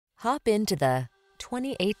Hop into the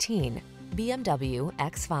 2018 BMW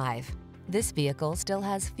X5. This vehicle still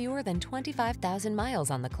has fewer than 25,000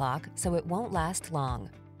 miles on the clock, so it won't last long.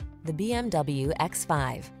 The BMW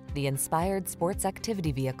X5, the inspired sports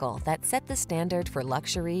activity vehicle that set the standard for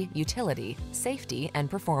luxury, utility, safety, and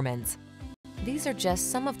performance. These are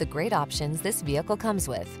just some of the great options this vehicle comes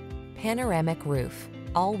with: panoramic roof,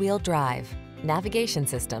 all-wheel drive, navigation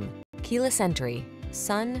system, keyless entry,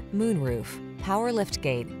 sun, moonroof, power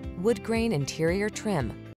liftgate, woodgrain interior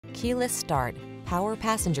trim, keyless start, power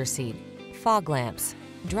passenger seat, fog lamps.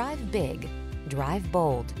 Drive big, drive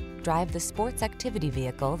bold, drive the sports activity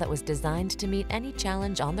vehicle that was designed to meet any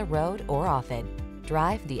challenge on the road or off it.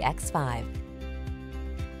 Drive the X5.